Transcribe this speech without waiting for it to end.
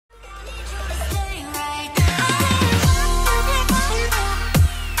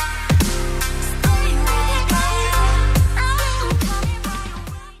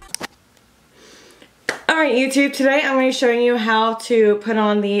Alright YouTube, today I'm going to be showing you how to put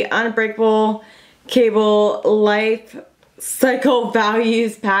on the Unbreakable Cable Life Cycle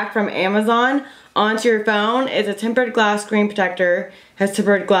Values pack from Amazon onto your phone. It's a tempered glass screen protector, has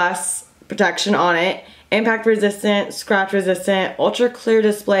tempered glass protection on it, impact resistant, scratch resistant, ultra clear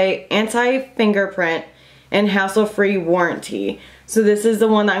display, anti-fingerprint, and hassle-free warranty. So this is the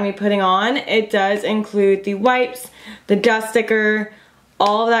one that I'm going to be putting on. It does include the wipes, the dust sticker,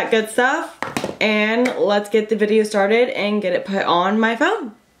 all of that good stuff. And let's get the video started and get it put on my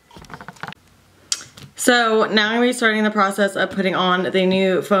phone. So now I'm going to be starting the process of putting on the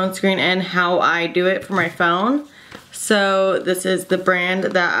new phone screen and how I do it for my phone. So this is the brand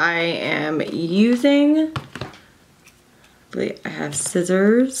that I am using. I have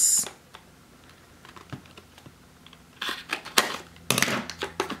scissors.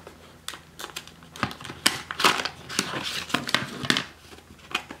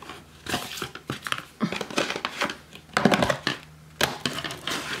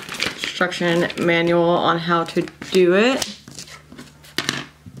 Instruction manual on how to do it.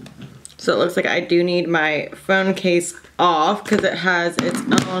 So it looks like I do need my phone case off because it has its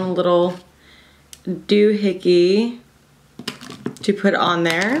own little doohickey to put on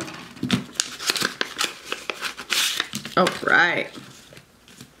there. Alright.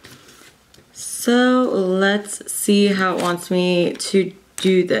 So let's see how it wants me to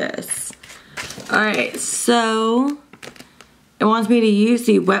do this. Alright, so it wants me to use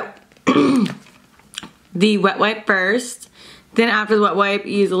the wet wipe first, then after the wet wipe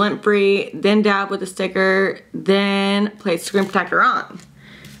use a lint free, then dab with a sticker, then place screen protector on.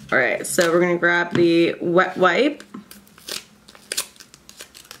 Alright, so we're going to grab the wet wipe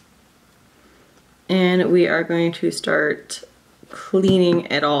and we are going to start cleaning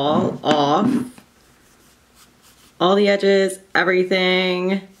it all off. All the edges,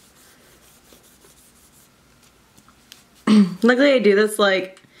 everything. Luckily I do this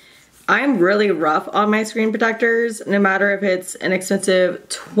I'm really rough on my screen protectors, no matter if it's an expensive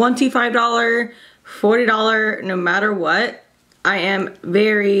 $25, $40, no matter what. I am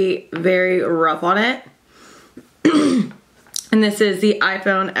very, very rough on it. And this is the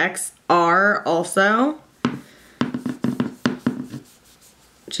iPhone XR also,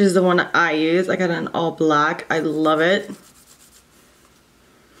 which is the one I use. I got it in all black. I love it.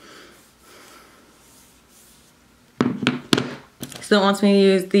 So it wants me to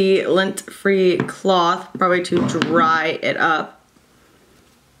use the lint-free cloth, probably to dry it up.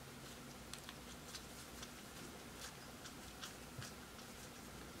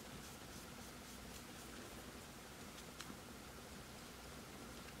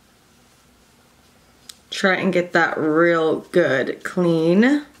 Try and get that real good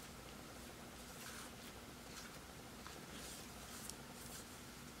clean.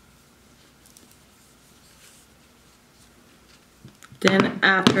 Then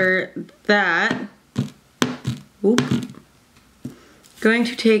after that, going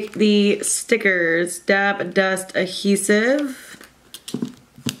to take the stickers, dab dust adhesive.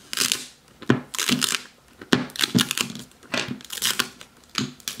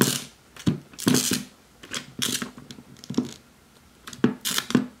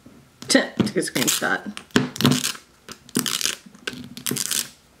 Took a screenshot.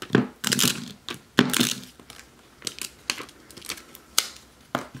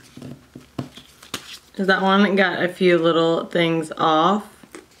 Because that one got a few little things off.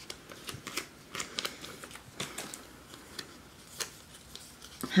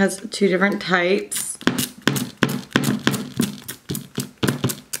 Has two different types.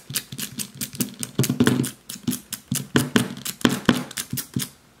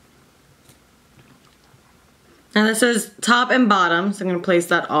 Now this is top and bottom, so I'm going to place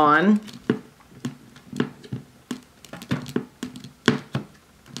that on.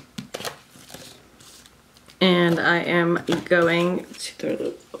 And I am going to throw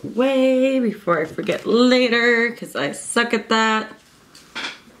those away before I forget later, because I suck at that.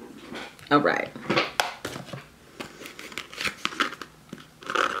 Alright.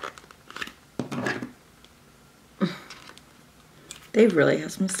 They really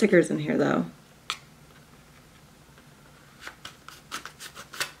have some stickers in here though.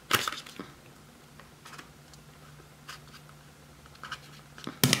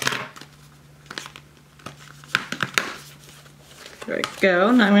 There we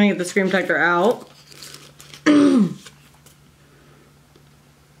go. Now I'm going to get the screen protector out.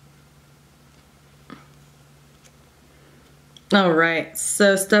 Alright,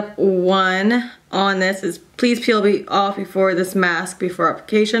 so step one on this is please peel off before this mask before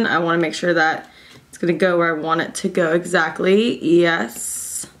application. I want to make sure that it's going to go where I want it to go exactly.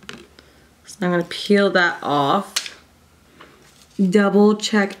 Yes. So I'm gonna peel that off. Double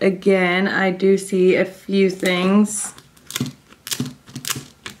check again. I do see a few things.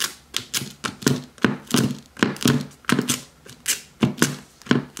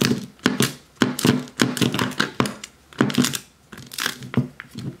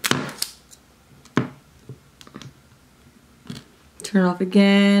 Turn it off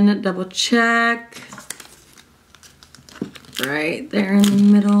again, double check. Right there in the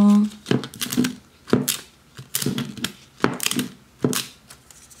middle.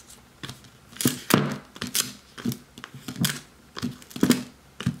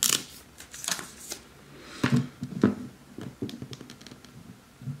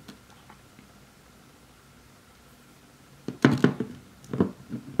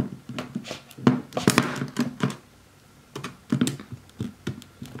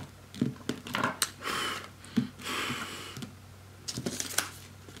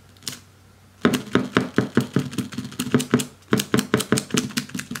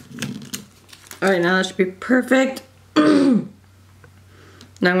 All right, now that should be perfect. Now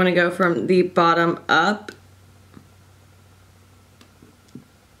I'm gonna go from the bottom up.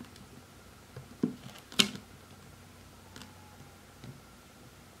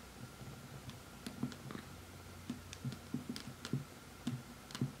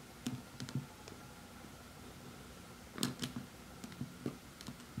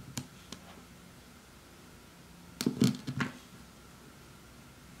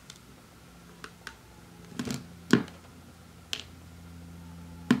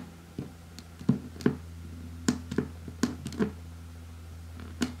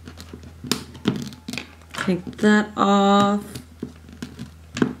 Take that off.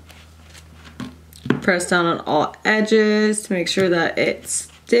 Press down on all edges to make sure that it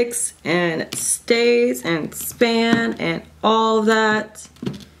sticks and stays and span and all of that.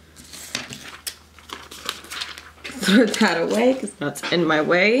 Throw that away because that's in my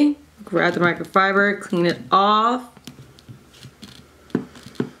way. Grab the microfiber, clean it off.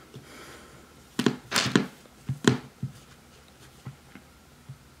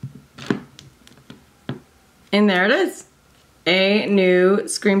 And there it is, a new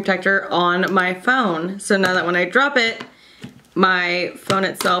screen protector on my phone. So now that when I drop it, my phone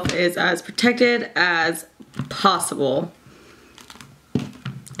itself is as protected as possible.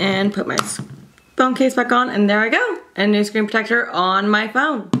 And put my phone case back on, and there I go, a new screen protector on my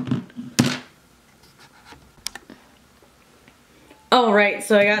phone. Alright,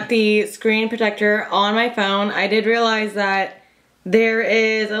 so I got the screen protector on my phone. I did realize that there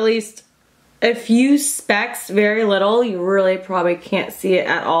is at least a few specks, very little, you really probably can't see it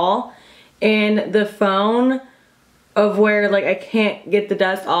at all, in the phone of where like I can't get the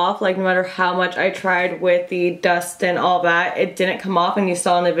dust off. Like no matter how much I tried with the dust and all that, it didn't come off, and you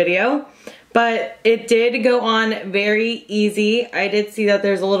saw in the video. But it did go on very easy. I did see that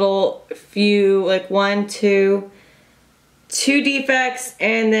there's a little few, like two defects,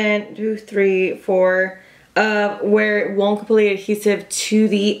 and then 2, 3, 4, where it won't completely adhesive to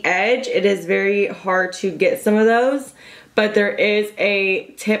the edge. It is very hard to get some of those, but there is a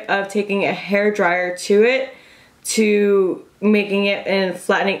tip of taking a hair dryer to it, to making it and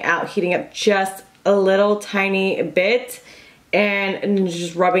flattening out, heating up just a little tiny bit, and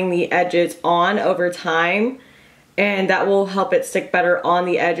just rubbing the edges on over time, and that will help it stick better on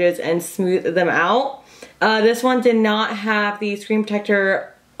the edges and smooth them out. This one did not have the screen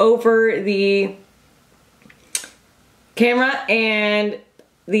protector over the camera and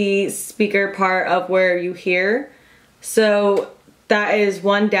the speaker part of where you hear, so that is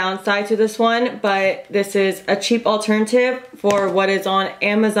one downside to this one, but this is a cheap alternative for what is on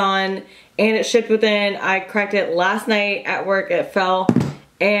Amazon, and it shipped within, I cracked it last night at work, it fell,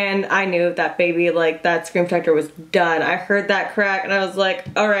 and I knew that baby, like that screen protector was done. I heard that crack and I was like,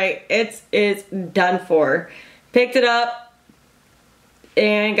 alright, it is done for. Picked it up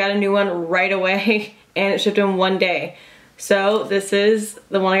and got a new one right away, and it shipped in one day. So this is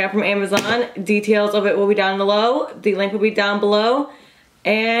the one I got from Amazon. Details of it will be down below. The link will be down below.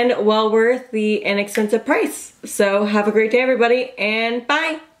 And well worth the inexpensive price. So have a great day everybody, and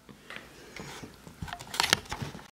bye!